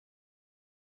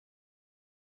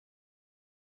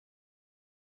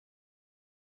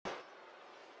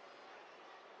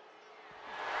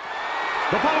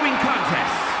The following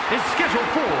contest is scheduled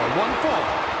for one fall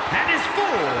and is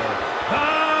for the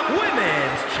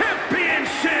Women's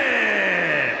Championship.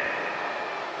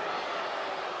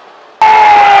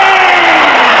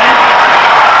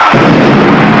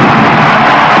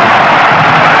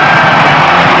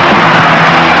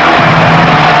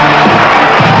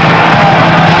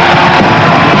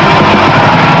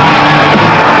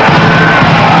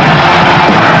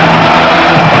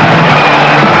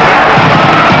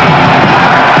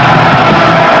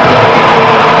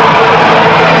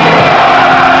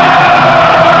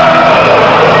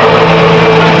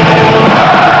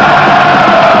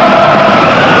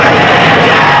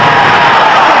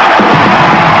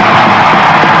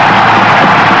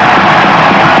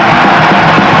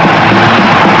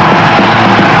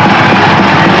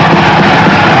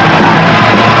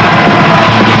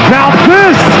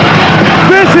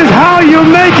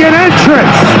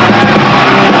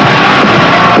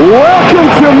 Welcome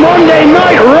to Monday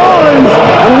Night Rollins,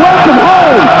 and welcome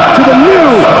home to the new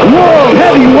World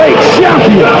Heavyweight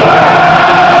Champion.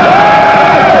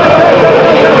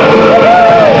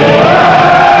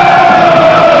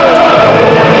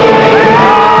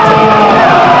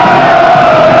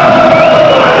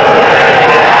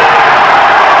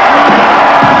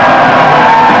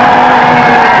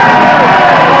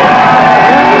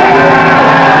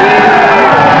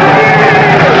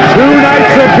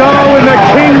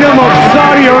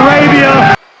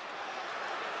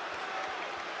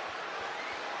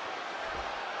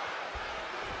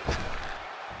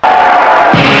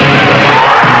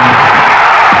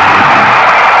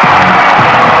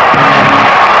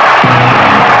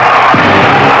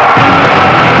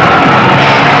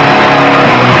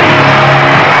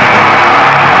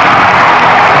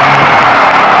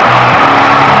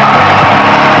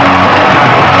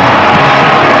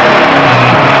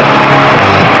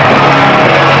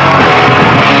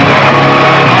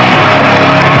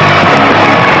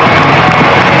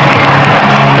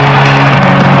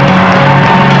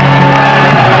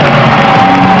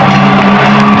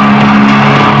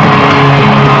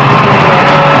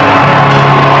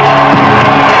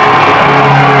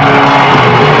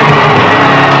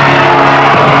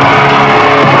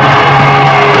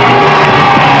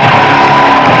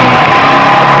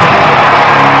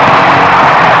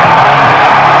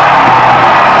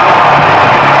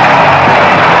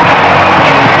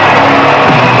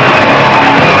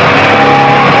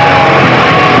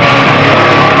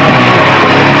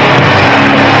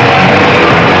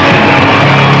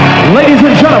 Ladies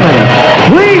and gentlemen,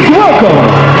 please welcome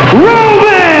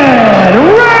Roman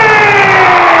Reigns!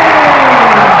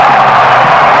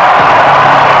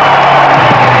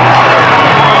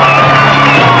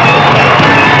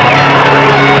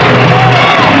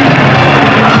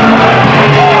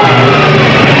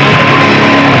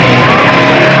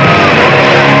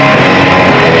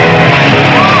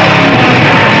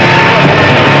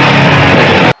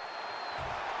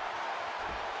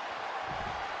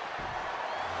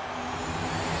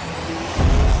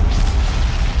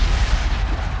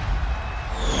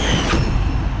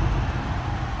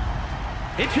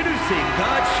 Introducing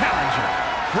the challenger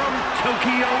from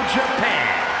Tokyo, Japan,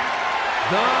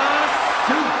 the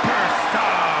Superstar.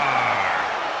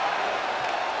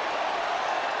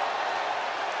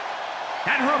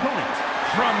 And her opponent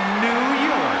from New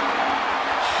York,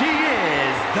 she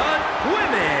is the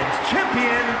Women's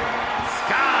Champion,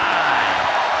 Sky.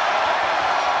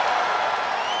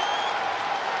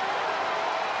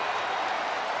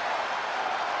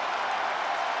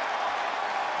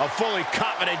 A fully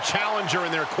confident challenger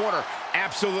in their corner,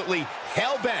 absolutely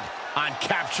hell-bent on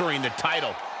capturing the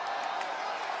title.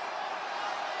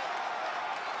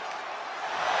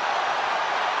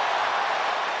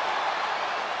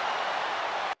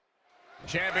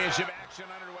 Championship action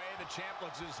underway. The champ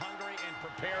looks as hungry and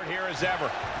prepared here as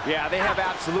ever. Yeah, they have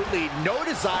absolutely no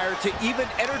desire to even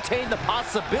entertain the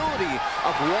possibility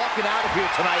of walking out of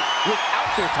here tonight without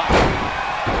their title.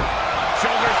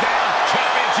 Shoulders down,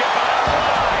 championship on the line.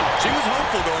 She was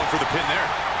hopeful going for the pin there.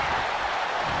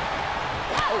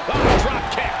 Oh, drop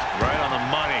kick. Right on the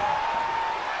money.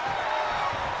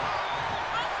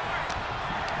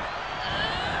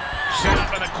 Set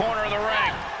up in the corner of the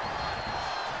ring.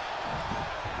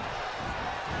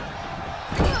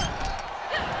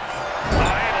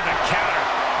 Into the counter.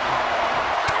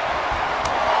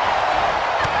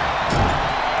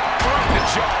 Broke the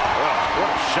jaw. Oh,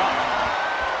 what a shot.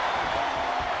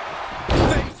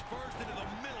 Face first into the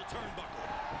middle turnbuckle.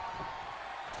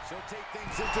 She'll take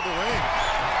things into the ring.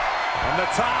 From the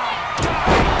top.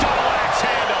 Double axe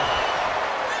handle.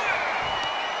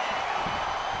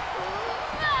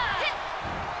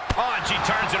 Oh, and she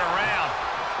turns it around.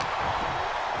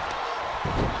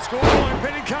 Schoolboy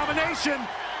pinning combination.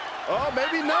 Oh,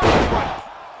 maybe not.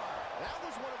 That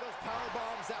was one of those power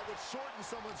bombs that would shorten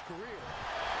someone's career.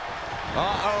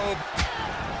 Uh-oh.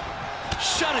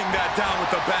 Shutting that down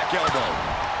with the back elbow.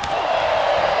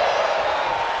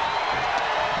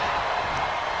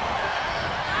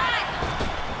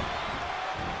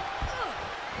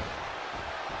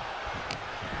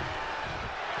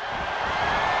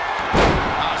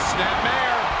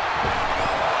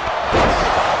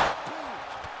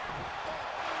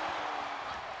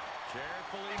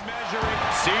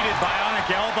 Seated bionic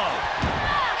elbow.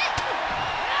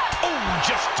 Oh,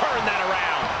 just turn that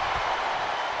around.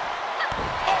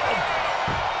 Oh.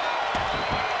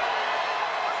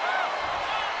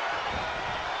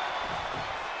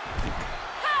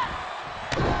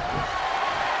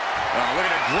 Looking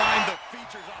to grind the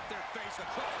features off their face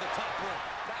across the top rope.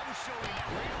 That was showing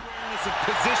great awareness of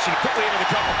position. Quickly into the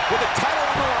cover with the title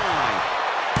on the line.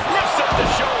 Lifts up the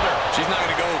shoulder. She's not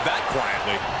going to go that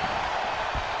quietly.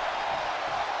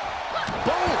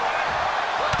 Boom!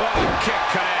 Oh, kick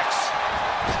connects.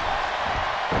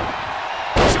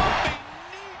 Jumping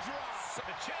knee drop.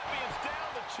 The champion's down.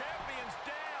 The champion's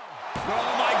down. Oh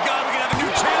my God, we're gonna have a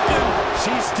new champion.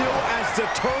 She's still as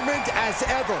determined as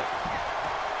ever.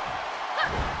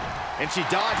 And she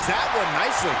dodged that one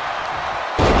nicely.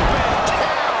 Up and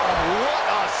down. What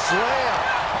a slam.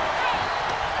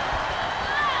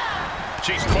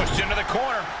 She's pushed into the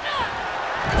corner.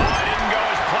 Oh, it didn't go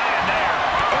as planned there.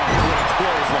 Oh, what a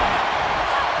clothesline.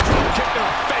 Drop kick to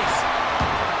her face.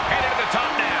 Headed to the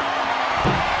top now.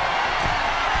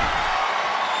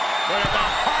 Look at the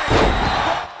high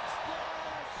splash.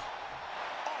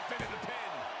 Off into the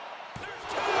pin. There's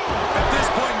two. At this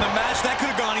point in the match, that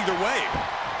could have gone either way.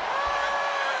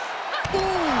 Ooh.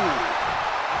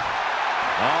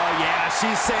 Oh, yeah,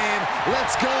 she's saying,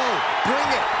 let's go. Bring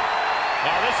it.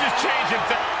 Oh, this is changing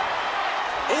things.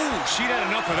 Ooh, she'd had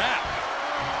enough of that.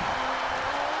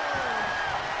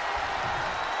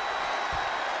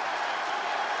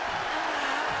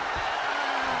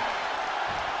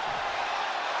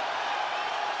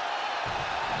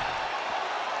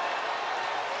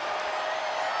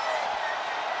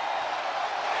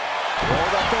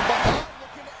 Rolled up from behind.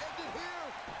 Looking to end it here.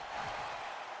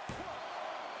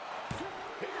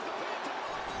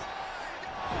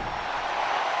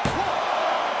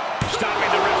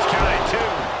 Stopping the wrist count at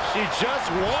two. She just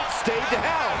won't stay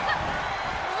down.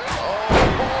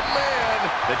 Oh, man.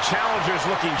 The challenger's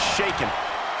looking shaken.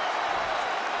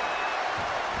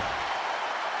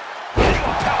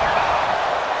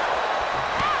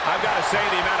 I've got to say,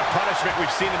 the amount of punishment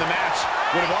we've seen in the match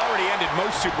would have already ended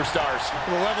most superstars.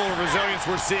 The level of resilience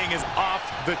we're seeing is off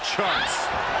the charts.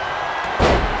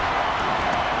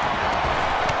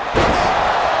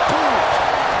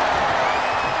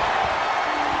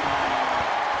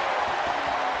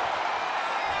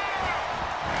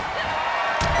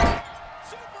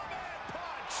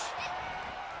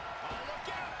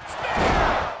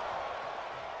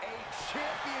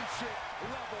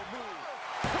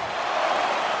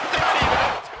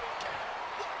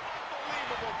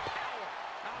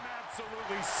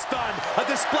 Stunned. A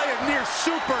display of near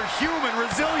superhuman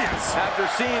resilience. After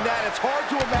seeing that, it's hard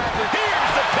to imagine.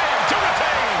 Here's the pin to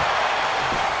retain.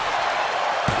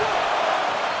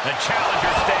 The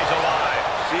challenger stays alive.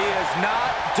 She is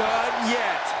not done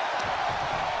yet.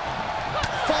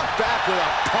 Fought back with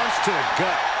a punch to the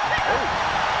gut. Oh.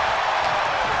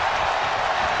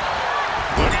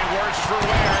 Looking worse for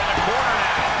wear in the corner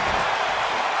now.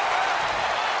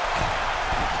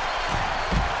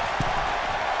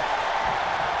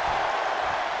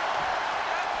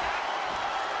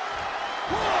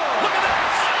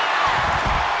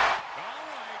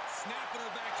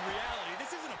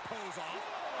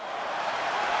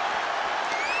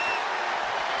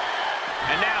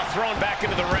 And now thrown back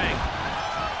into the ring.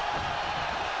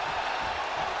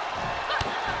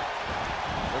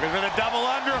 Looking for the double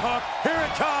underhook. Here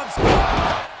it comes. Looking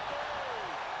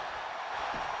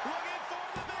for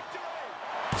the victory.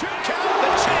 2 count.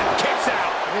 The champ kicks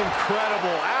out.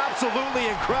 Incredible. Absolutely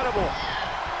incredible.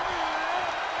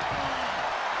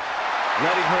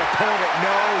 Letting her opponent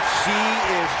know she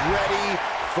is ready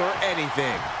for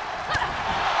anything.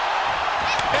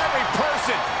 Every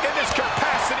person in this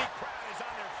capacity crowd is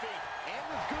on their feet. And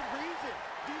with good reason.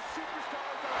 These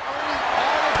superstars are earning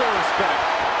all of their respect.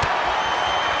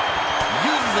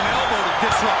 Uses an elbow to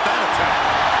disrupt that attack.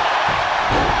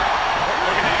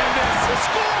 Looking to end this. The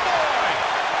schoolboy.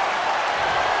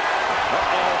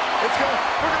 Uh-oh.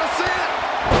 We're gonna see it.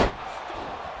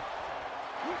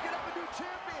 We can have a new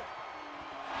champion.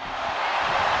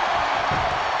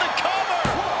 The cover.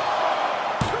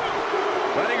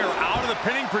 Letting her out of the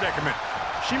pinning predicament. predicament.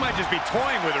 She might just be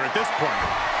toying with her at this point.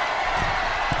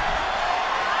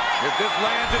 If this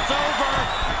lands, it's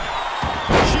over.